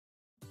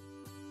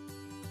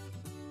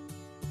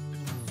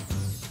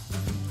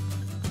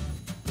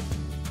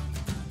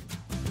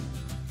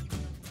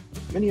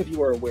Many of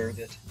you are aware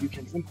that you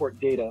can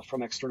import data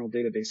from external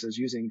databases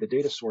using the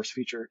data source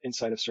feature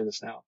inside of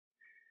ServiceNow.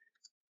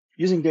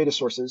 Using data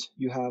sources,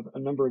 you have a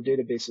number of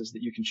databases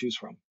that you can choose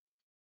from.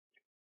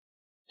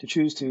 To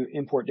choose to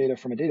import data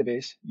from a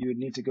database, you would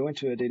need to go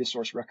into a data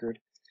source record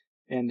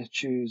and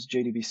choose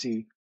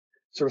JDBC.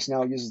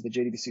 ServiceNow uses the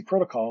JDBC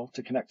protocol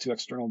to connect to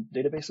external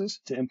databases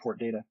to import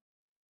data.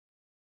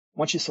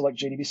 Once you select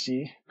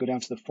JDBC, go down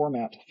to the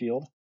Format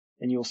field,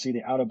 and you will see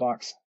the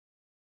out-of-box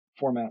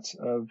formats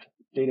of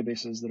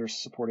databases that are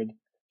supported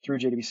through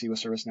JDBC with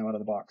ServiceNow out of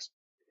the box.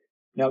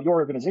 Now, your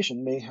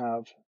organization may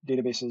have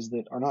databases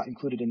that are not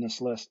included in this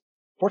list.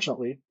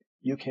 Fortunately,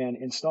 you can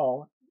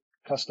install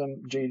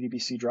custom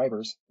JDBC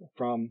drivers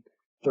from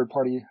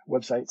third-party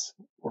websites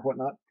or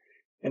whatnot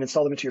and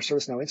install them into your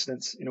ServiceNow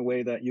instance in a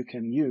way that you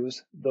can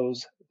use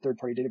those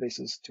third-party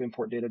databases to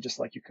import data just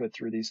like you could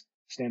through these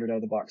standard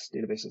out-of-the-box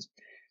databases.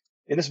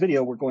 In this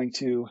video, we're going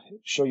to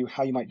show you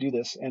how you might do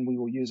this, and we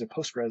will use a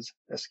Postgres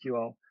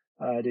SQL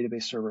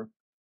database server.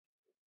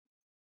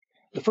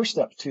 The first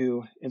step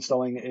to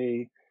installing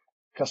a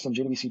custom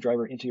JDBC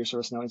driver into your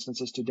ServiceNow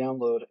instance is to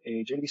download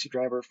a JDBC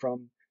driver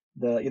from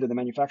either the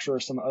manufacturer or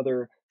some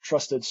other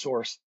trusted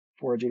source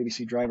for a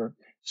JDBC driver.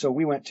 So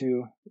we went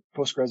to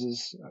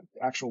Postgres'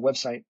 actual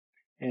website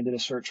and did a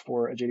search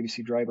for a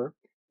JDBC driver,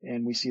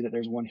 and we see that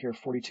there's one here,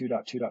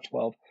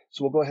 42.2.12.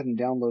 So we'll go ahead and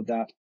download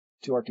that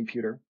to our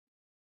computer.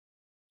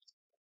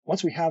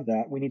 Once we have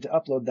that, we need to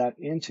upload that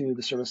into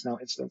the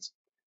ServiceNow instance.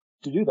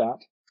 To do that,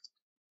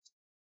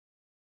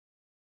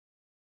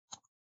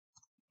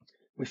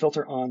 we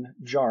filter on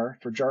jar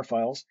for jar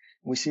files,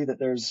 and we see that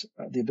there's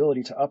the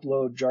ability to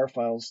upload jar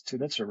files to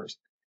mid servers.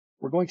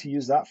 We're going to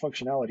use that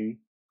functionality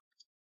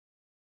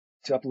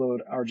to upload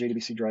our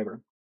JDBC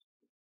driver.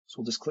 So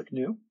we'll just click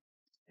New,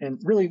 and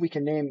really we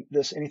can name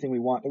this anything we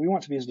want, but we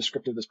want it to be as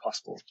descriptive as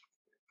possible.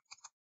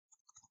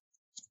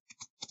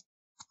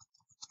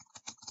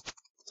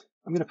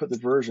 I'm going to put the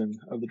version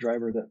of the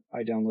driver that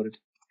I downloaded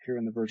here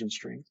in the version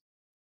string.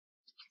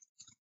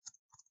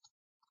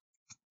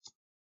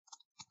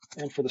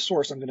 And for the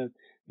source, I'm going to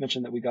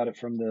mention that we got it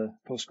from the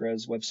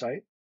Postgres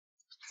website.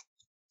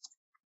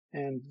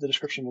 And the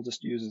description we'll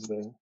just use as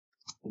the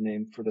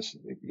name for this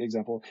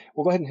example.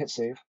 We'll go ahead and hit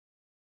save.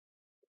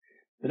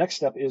 The next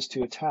step is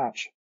to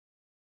attach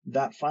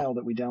that file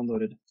that we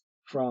downloaded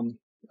from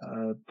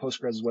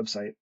Postgres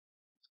website.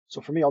 So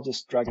for me, I'll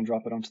just drag and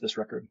drop it onto this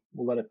record.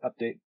 We'll let it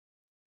update.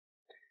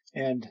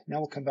 And now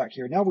we'll come back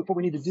here. Now what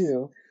we need to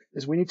do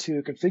is we need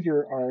to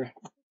configure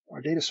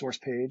our data source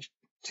page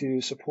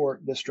to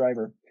support this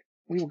driver.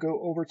 We will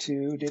go over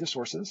to data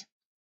sources,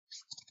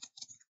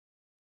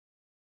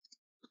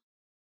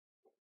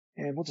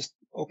 and we'll just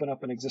open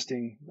up an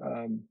existing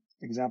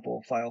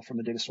example file from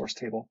the data source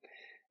table.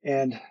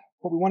 And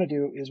what we want to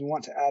do is we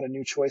want to add a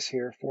new choice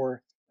here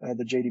for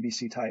the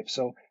JDBC type.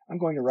 So I'm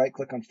going to right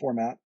click on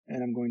Format,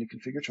 and I'm going to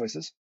configure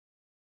choices,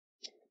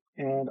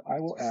 and I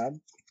will add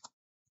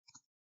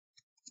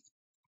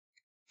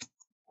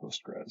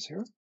Postgres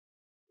here,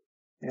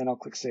 and I'll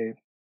click Save.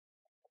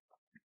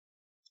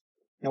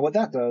 Now what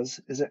that does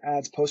is it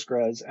adds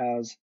Postgres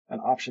as an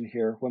option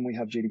here when we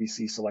have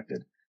JDBC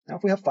selected. Now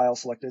if we have File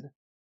selected,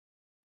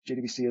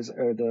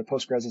 the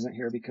Postgres isn't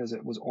here because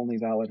it was only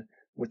valid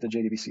with the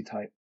JDBC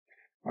type.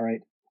 All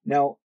right.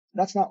 Now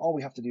that's not all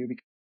we have to do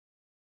because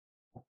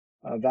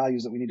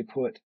values that we need to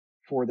put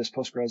for this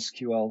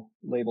PostgreSQL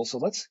label. So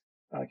let's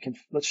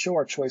show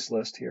our choice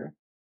list here.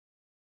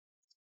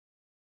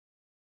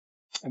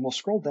 And we'll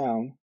scroll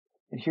down,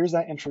 and here's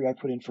that entry I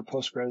put in for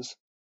Postgres.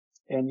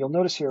 And you'll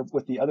notice here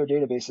with the other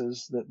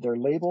databases that their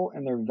label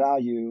and their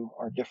value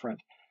are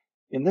different.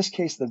 In this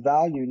case, the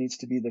value needs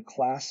to be the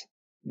class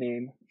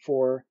name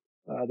for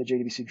the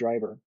JDBC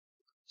driver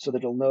so that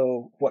it'll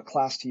know what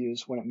class to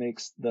use when it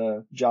makes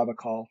the Java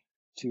call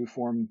to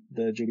form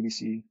the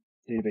JDBC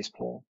database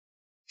pool.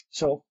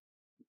 So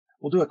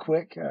we'll do a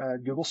quick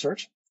Google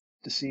search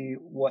to see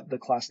what the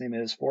class name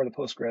is for the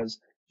Postgres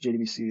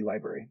JDBC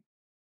library.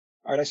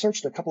 All right, I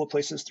searched a couple of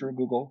places through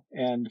Google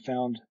and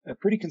found a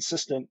pretty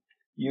consistent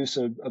use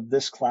of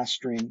this class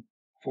string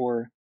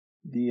for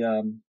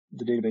the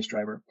database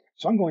driver.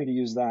 So I'm going to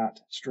use that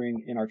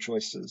string in our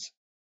choices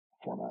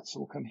format. So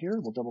we'll come here,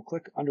 we'll double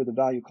click under the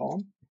value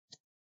column,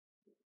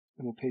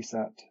 and we'll paste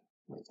that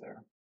right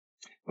there.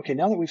 Okay,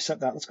 now that we've set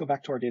that, let's go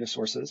back to our data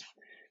sources.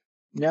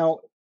 Now,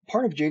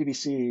 part of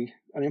JDBC,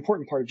 an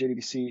important part of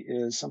JDBC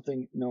is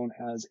something known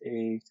as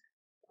a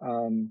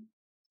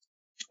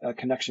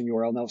connection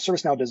URL. Now,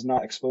 ServiceNow does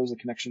not expose the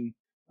connection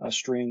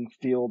string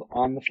field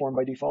on the form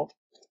by default,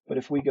 but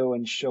if we go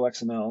and show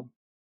XML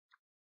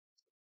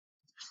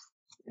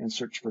and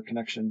search for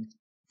connection,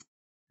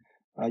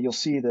 you'll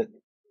see that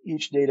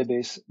each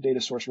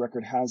data source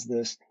record has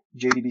this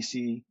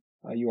JDBC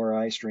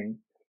URI string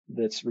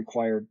that's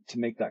required to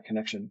make that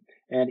connection.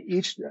 And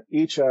each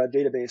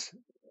database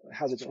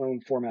has its own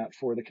format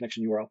for the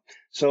connection URL.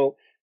 So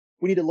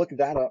we need to look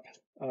that up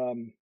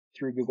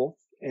through Google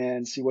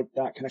and see what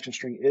that connection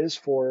string is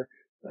for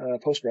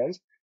Postgres.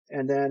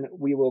 And then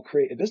we will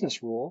create a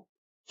business rule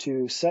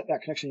to set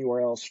that connection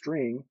URL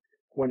string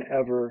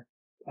whenever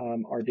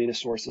our data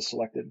source is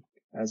selected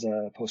as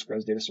a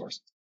Postgres data source.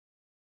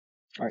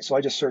 All right, so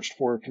I just searched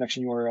for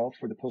connection URL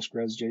for the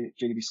Postgres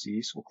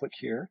JDBC, so we'll click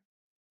here.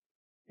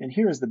 And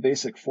here is the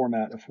basic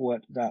format of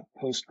what that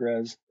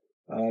Postgres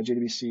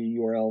JDBC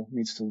URL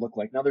needs to look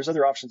like. Now there's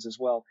other options as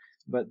well,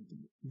 but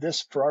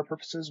this for our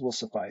purposes will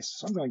suffice.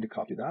 So I'm going to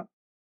copy that.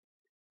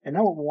 And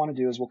now what we'll want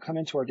to do is we'll come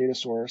into our data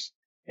source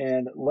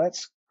and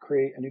let's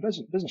create a new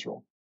business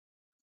rule.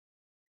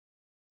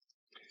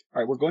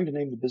 All right, we're going to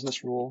name the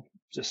business rule,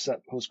 just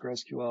set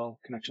PostgreSQL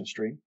connection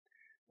string.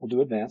 We'll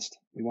do advanced.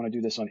 We want to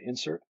do this on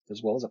insert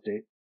as well as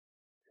update.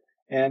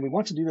 And we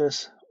want to do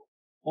this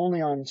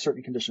only on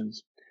certain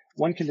conditions.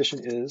 One condition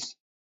is,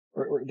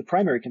 or the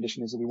primary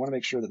condition is that we want to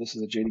make sure that this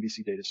is a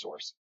JDBC data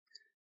source.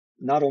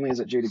 Not only is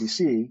it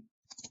JDBC,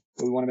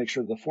 but we want to make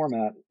sure that the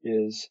format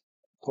is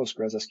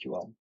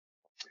PostgreSQL.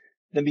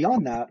 Then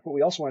beyond that, what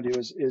we also want to do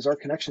is our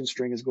connection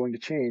string is going to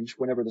change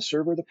whenever the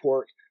server, the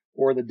port,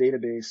 or the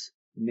database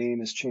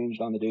name is changed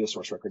on the data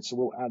source record. So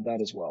we'll add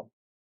that as well.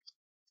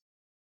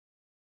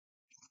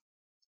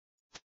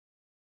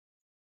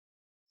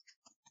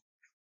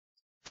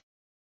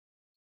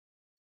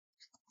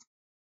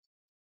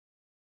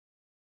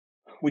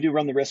 We do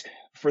run the risk.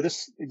 For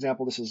this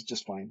example, this is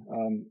just fine.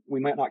 We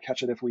might not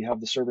catch it if we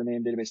have the server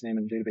name, database name,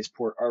 and database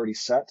port already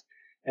set,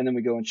 and then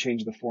we go and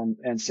change the form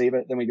and save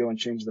it. Then we go and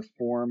change the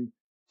form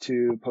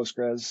to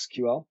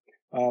PostgreSQL,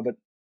 but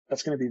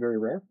that's going to be very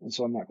rare, and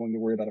so I'm not going to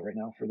worry about it right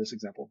now for this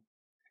example.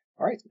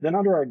 All right, then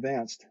under our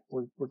advanced,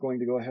 we're going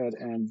to go ahead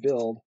and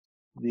build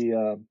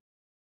the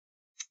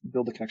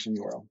connection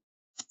URL.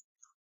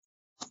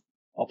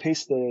 I'll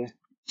paste the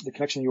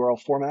connection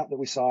URL format that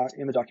we saw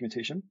in the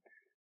documentation.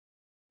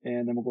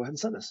 And then we'll go ahead and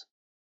set this.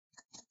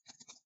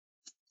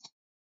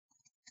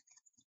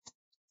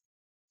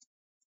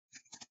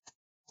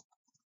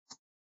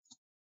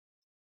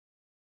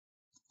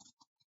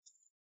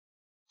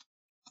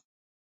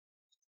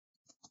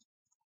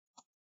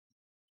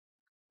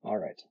 All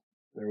right,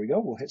 there we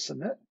go. We'll hit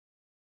submit.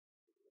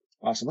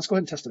 Awesome. Let's go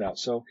ahead and test it out.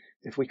 So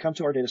if we come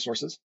to our data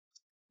sources,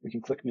 we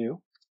can click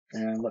new,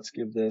 and let's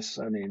give this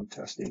a name,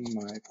 testing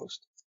my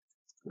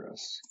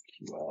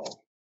PostgreSQL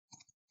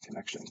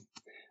connection.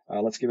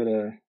 Let's give it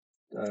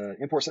a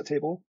import set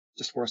table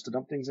just for us to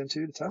dump things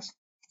into to test.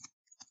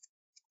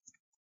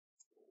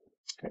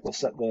 Okay, we'll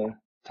set the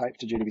type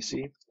to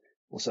JDBC.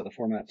 We'll set the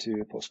format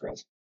to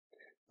Postgres.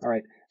 All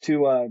right,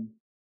 to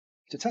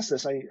test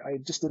this, I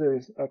just did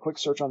a quick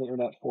search on the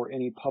internet for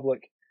any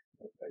public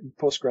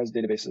Postgres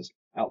databases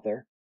out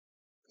there.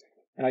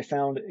 And I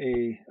found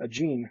a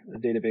Gene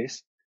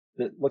database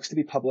that looks to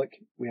be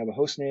public. We have a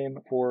host name,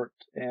 a port,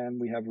 and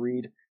we have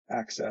read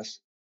access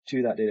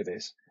to that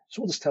database.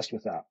 So we'll just test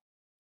with that.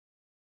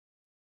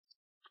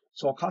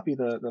 So I'll copy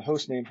the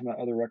host name from that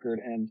other record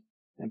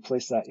and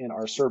place that in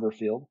our server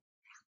field.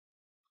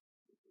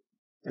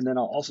 And then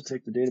I'll also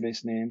take the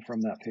database name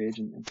from that page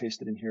and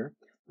paste it in here.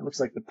 It looks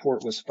like the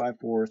port was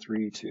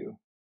 5432.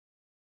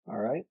 All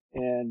right,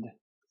 and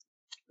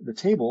the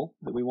table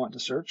that we want to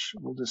search,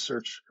 we'll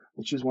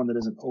choose one that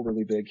isn't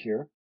overly big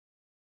here.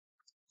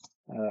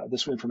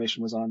 This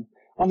information was on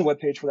the web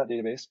page for that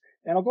database.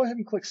 And I'll go ahead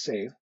and click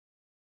save.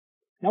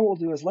 Now what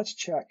we'll do is let's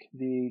check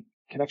the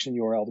connection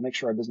URL to make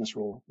sure our business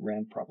rule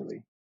ran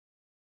properly.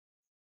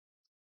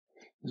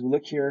 As we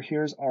look here,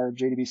 here's our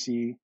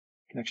JDBC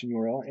connection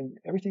URL, and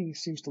everything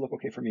seems to look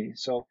okay for me.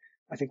 So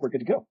I think we're good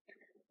to go.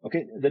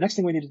 Okay, the next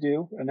thing we need to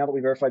do, and now that we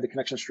verified the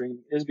connection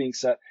string is being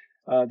set,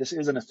 this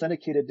is an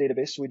authenticated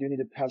database, so we do need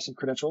to have some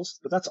credentials,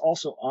 but that's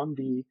also on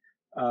the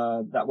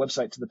that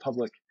website to the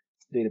public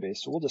database.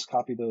 So we'll just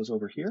copy those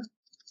over here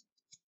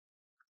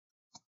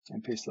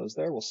and paste those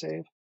there. We'll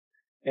save.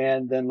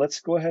 And then let's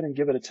go ahead and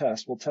give it a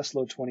test. We'll test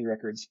load 20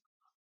 records.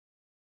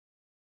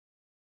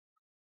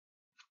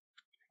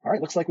 All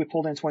right, looks like we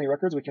pulled in 20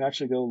 records. We can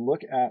actually go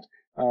look at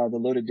the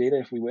loaded data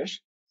if we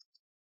wish.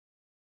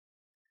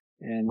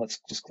 And let's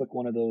just click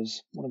one of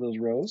those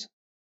rows.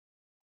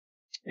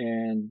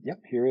 And yep,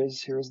 here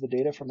is the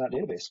data from that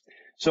database.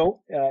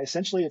 So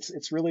essentially,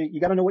 it's really, you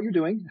got to know what you're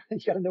doing. You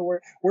got to know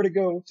where to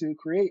go to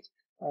create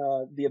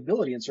the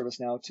ability in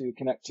ServiceNow to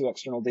connect to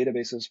external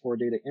databases for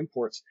data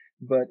imports.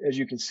 But as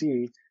you can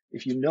see,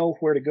 if you know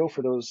where to go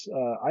for those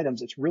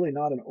items, it's really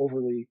not an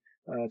overly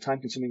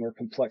time-consuming or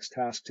complex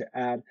task to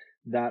add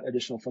that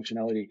additional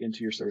functionality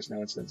into your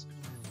ServiceNow instance.